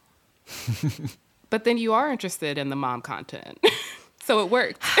 Elmo. But then you are interested in the mom content. So it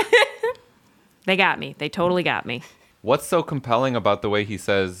worked. They got me. They totally got me. What's so compelling about the way he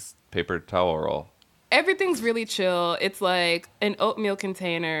says paper towel roll? Everything's really chill. It's like an oatmeal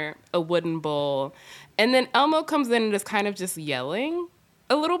container, a wooden bowl. And then Elmo comes in and is kind of just yelling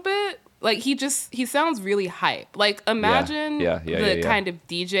a little bit. Like he sounds really hype. Like imagine the kind of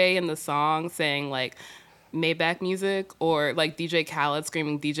DJ in the song saying like Maybach music or like DJ Khaled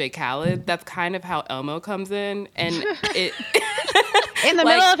screaming DJ Khaled. That's kind of how Elmo comes in. And it... In the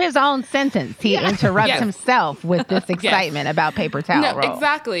middle of his own sentence, he interrupts himself with this excitement about paper towel roll.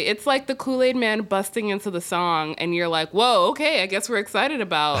 Exactly. It's like the Kool-Aid Man busting into the song, and you're like, whoa, okay, I guess we're excited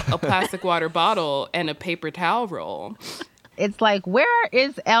about a plastic water bottle and a paper towel roll. It's like, where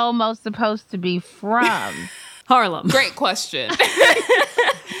is Elmo supposed to be from? Harlem. Great question.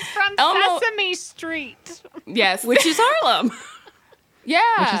 From Sesame Street. Yes. Which is Harlem. Yeah.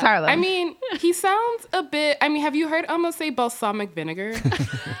 Which is Harlem. I mean, he sounds a bit... I mean, have you heard Elmo say balsamic vinegar?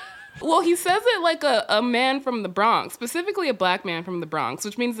 Well, he says it like a man from the Bronx, specifically a black man from the Bronx,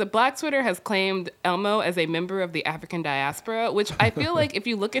 which means that Black Twitter has claimed Elmo as a member of the African diaspora, which I feel like if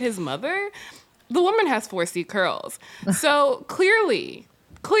you look at his mother, the woman has 4C curls. So clearly,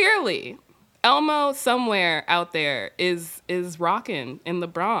 Elmo somewhere out there is rocking in the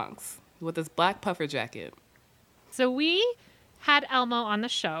Bronx with his black puffer jacket. So we had Elmo on the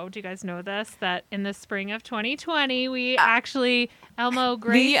show. Do you guys know this? That in the spring of 2020, we actually Elmo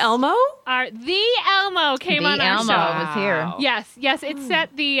Grace. The Elmo? The Elmo came on our Elmo show. was here. Yes, it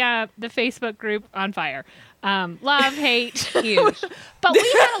set the Facebook group on fire. Love, hate, Huge. But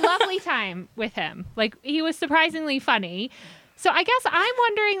we had a lovely time with him. Like, he was surprisingly funny. So I guess I'm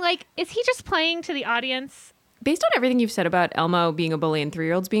wondering, like, is he just playing to the audience? Based on everything you've said about Elmo being a bully and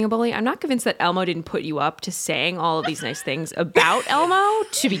 3-year-olds being a bully, I'm not convinced that Elmo didn't put you up to saying all of these nice things about Elmo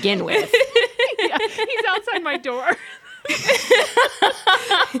to begin with. Yeah, he's outside my door.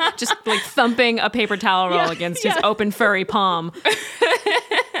 Just like thumping a paper towel roll against his open furry palm.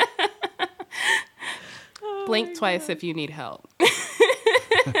 Blink twice if you need help.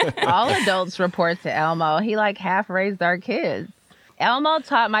 All adults report to Elmo. He like half raised our kids. Elmo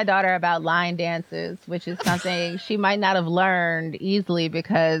taught my daughter about line dances, which is something she might not have learned easily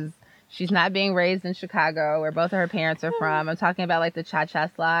because she's not being raised in Chicago, where both of her parents are from. I'm talking about like the cha-cha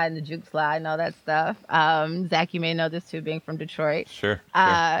slide and the juke slide and all that stuff. Zach, you may know this too, being from Detroit. Sure.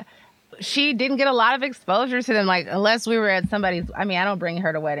 She didn't get a lot of exposure to them, like, unless we were at somebody's. I mean, I don't bring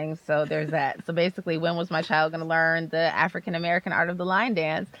her to weddings, so there's that. So basically, when was my child going to learn the African-American art of the line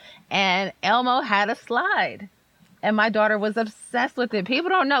dance? And Elmo had a slide, and my daughter was obsessed with it. People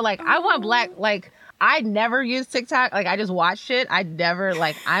don't know, like, I want black, like, I never use TikTok. Like, I just watch it. I never,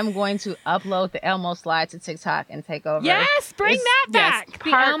 like, I'm going to upload the Elmo slide to TikTok and take over. Yes, bring that back. It's The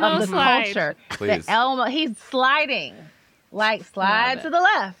part Elmo of the slide. culture. Please. The Elmo, he's sliding. Like, slide to the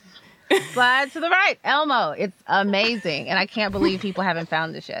left. Slide to the right. Elmo. It's amazing. And I can't believe people haven't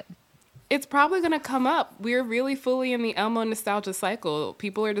found this yet. It's probably going to come up. We're really fully in the Elmo nostalgia cycle.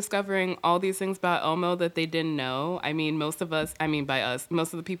 People are discovering all these things about Elmo that they didn't know. I mean, most of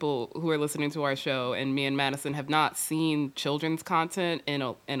the people who are listening to our show and me and Madison have not seen children's content in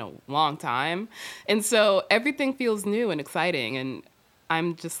a long time. And so everything feels new and exciting. And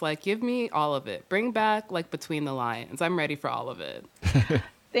I'm just like, give me all of it. Bring back like Between the Lions. I'm ready for all of it.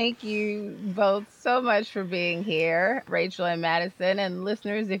 Thank you both so much for being here, Rachel and Madison. And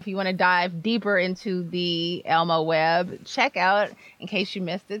listeners, if you want to dive deeper into the Elmo web, check out, in case you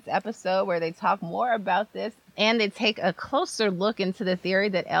missed this episode, where they talk more about this and they take a closer look into the theory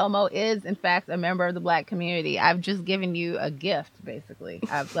that Elmo is, in fact, a member of the Black community. I've just given you a gift, basically.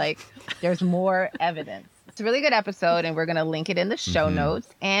 There's more evidence. It's a really good episode, and we're going to link it in the show notes.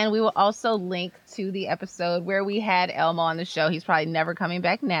 And we will also link to the episode where we had Elmo on the show. He's probably never coming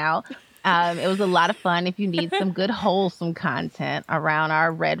back now. It was a lot of fun if you need some good, wholesome content around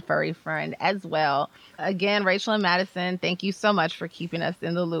our red furry friend as well. Again, Rachel and Madison, thank you so much for keeping us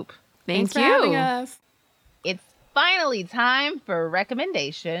in the loop. Thanks for having us. It's finally time for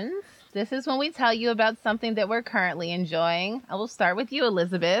recommendations. This is when we tell you about something that we're currently enjoying. I will start with you,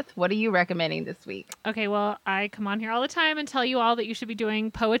 Elizabeth. What are you recommending this week? Okay, well, I come on here all the time and tell you all that you should be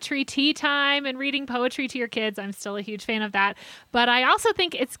doing poetry tea time and reading poetry to your kids. I'm still a huge fan of that. But I also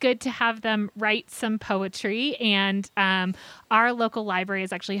think it's good to have them write some poetry. And our local library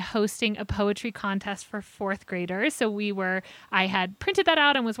is actually hosting a poetry contest for 4th graders. So I had printed that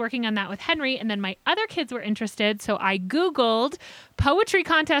out and was working on that with Henry. And then my other kids were interested. So I Googled poetry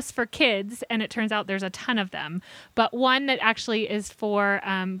contests for kids, and it turns out there's a ton of them. But one that actually is for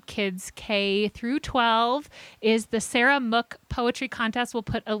kids K through 12 is the Sarah Mook Poetry Contest. We'll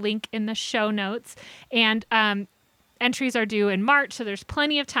put a link in the show notes. And entries are due in March, so there's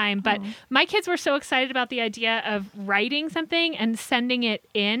plenty of time. But my kids were so excited about the idea of writing something and sending it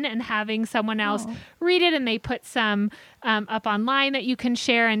in and having someone else read it. And they put some up online that you can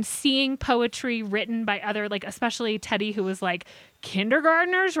share, and seeing poetry written by other, like especially Teddy, who was like,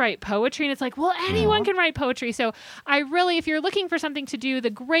 kindergartners write poetry, and it's like, well, anyone can write poetry. So I really, if you're looking for something to do, the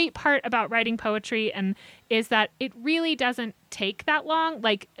great part about writing poetry is that it really doesn't take that long.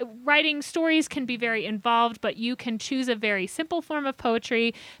 Like, writing stories can be very involved, but you can choose a very simple form of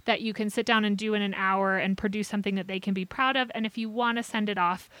poetry that you can sit down and do in an hour and produce something that they can be proud of. And if you want to send it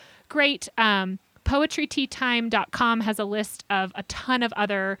off, great. PoetryTeaTime.com has a list of a ton of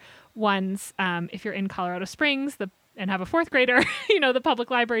other ones. If you're in Colorado Springs, the and have a fourth grader, the public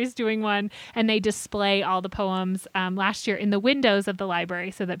library is doing one, and they display all the poems last year in the windows of the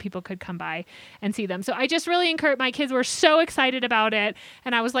library so that people could come by and see them. So I just really encourage, my kids were so excited about it,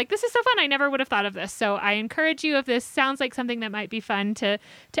 and I was like, this is so fun. I never would have thought of this. So I encourage you, if this sounds like something that might be fun, to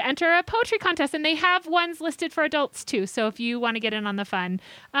enter a poetry contest, and they have ones listed for adults too. So if you want to get in on the fun,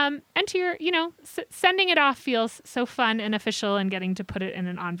 enter your, sending it off feels so fun and official, and getting to put it in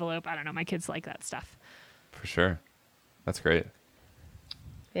an envelope. I don't know. My kids like that stuff. For sure. That's great.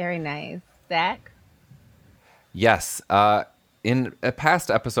 Very nice. Zach? Yes. In a past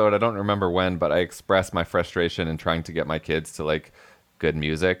episode, I don't remember when, but I expressed my frustration in trying to get my kids to like good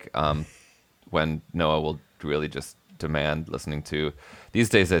music when Noah will really just demand listening to. These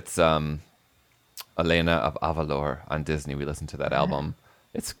days it's Elena of Avalor on Disney. We listen to that album.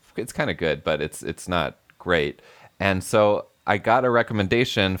 It's kind of good, but it's not great. And so I got a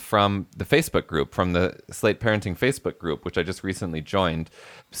recommendation from the Facebook group, from the Slate Parenting Facebook group, which I just recently joined.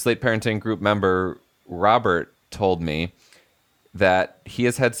 Slate Parenting group member Robert told me that he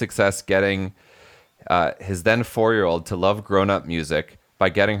has had success getting his then 4-year-old to love grown-up music by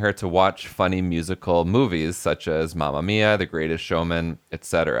getting her to watch funny musical movies such as Mamma Mia, The Greatest Showman,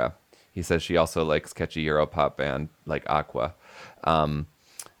 etc. He says she also likes catchy Europop band like Aqua.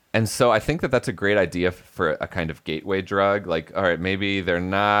 And so I think that that's a great idea for a kind of gateway drug. Like, all right, maybe they're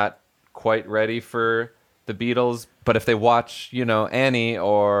not quite ready for the Beatles, but if they watch, Annie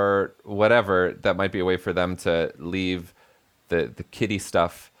or whatever, that might be a way for them to leave the kiddie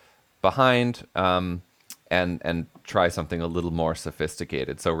stuff behind and try something a little more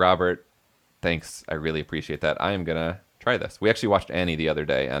sophisticated. So Robert, thanks. I really appreciate that. I am going to try this. We actually watched Annie the other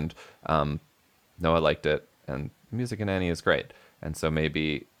day, and Noah liked it, and music in Annie is great. And so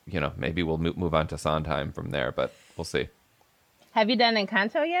maybe we'll move on to Sondheim from there, but we'll see. Have you done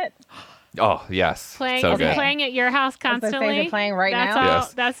Encanto yet? Oh, yes. Playing at your house constantly. They're playing right that's now?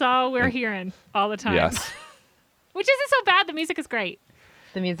 Yes. That's all we're hearing all the time. Yes. Which isn't so bad. The music is great.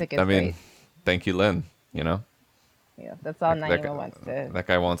 The music is great. Thank you, Lynn. Yeah, that's all Naima wants to. That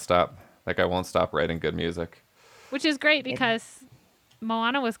guy won't stop. That guy won't stop writing good music. Which is great because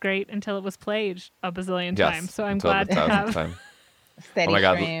Moana was great until it was played a bazillion times. So I'm glad to have steady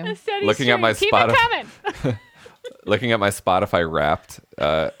stream. A steady looking stream. at my Keep it coming. Looking at my Spotify Wrapped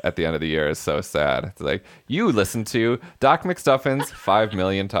at the end of the year is so sad. It's like, you listened to Doc McStuffins 5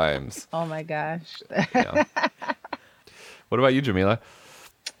 million times. Oh my gosh. What about you, Jamila?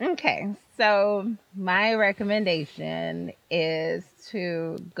 Okay, so my recommendation is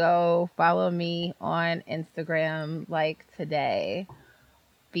to go follow me on Instagram like today,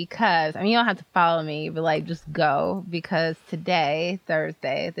 because you don't have to follow me, but just go, because today,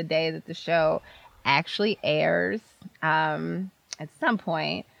 Thursday, the day that the show actually airs, at some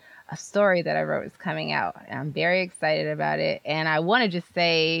point, a story that I wrote is coming out. And I'm very excited about it. And I want to just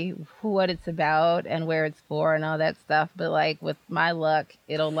say what it's about and where it's for and all that stuff. But with my luck,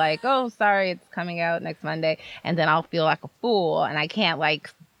 it'll oh, sorry, it's coming out next Monday. And then I'll feel like a fool and I can't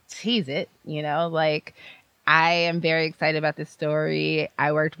tease it, I am very excited about this story.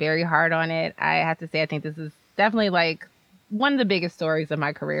 I worked very hard on it. I have to say, I think this is definitely one of the biggest stories of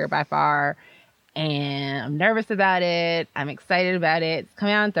my career by far. And I'm nervous about it. I'm excited about it. It's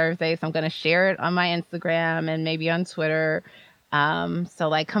coming out on Thursday, so I'm going to share it on my Instagram and maybe on Twitter.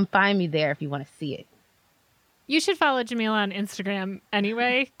 So come find me there if you want to see it. You should follow Jamila on Instagram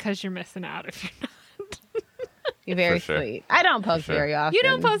anyway, because you're missing out if you're not. You're very sweet. I don't post very often. You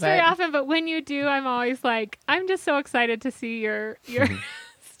don't post very often, but when you do, I'm always I'm just so excited to see your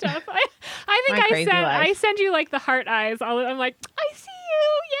stuff. I think I send you the heart eyes. I'm I see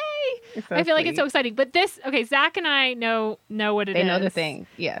you, yay! So I feel sweet. it's so exciting. But Zach and I know what it is. They know the thing.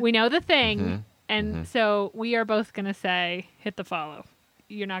 Yeah, we know the thing, Mm-hmm. and so we are both gonna say hit the follow.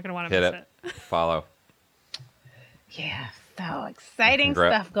 You're not gonna want to miss it. Follow. Yeah, so exciting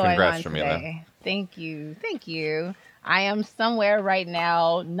stuff going on today. Thank you. I am somewhere right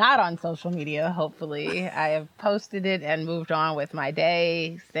now, not on social media, hopefully. I have posted it and moved on with my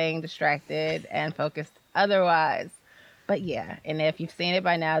day, staying distracted and focused otherwise. But yeah, and if you've seen it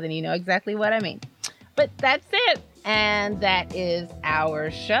by now, then you know exactly what I mean. But that's it. And that is our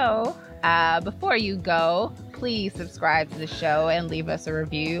show. Before you go, please subscribe to the show and leave us a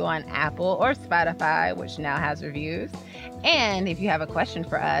review on Apple or Spotify, which now has reviews. And if you have a question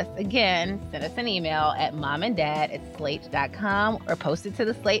for us, again, send us an email at momanddad@slate.com or post it to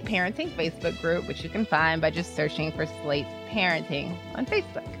the Slate Parenting Facebook group, which you can find by just searching for Slate Parenting on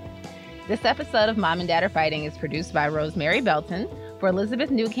Facebook. This episode of Mom and Dad Are Fighting is produced by Rosemary Belton. For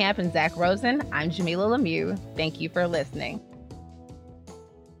Elizabeth Newcamp and Zach Rosen, I'm Jamila Lemieux. Thank you for listening.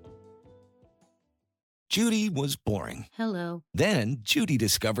 Judy was boring. Hello. Then Judy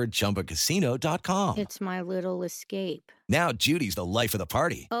discovered ChumbaCasino.com. It's my little escape. Now Judy's the life of the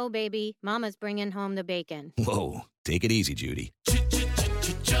party. Oh, baby, mama's bringing home the bacon. Whoa, take it easy, Judy.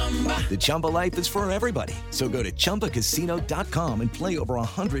 The Chumba life is for everybody. So go to ChumbaCasino.com and play over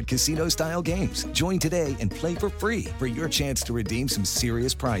 100 casino-style games. Join today and play for free for your chance to redeem some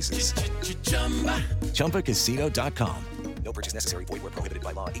serious prizes. ChumbaCasino.com. No purchase necessary. Void where prohibited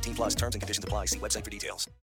by law. 18 plus terms and conditions apply. See website for details.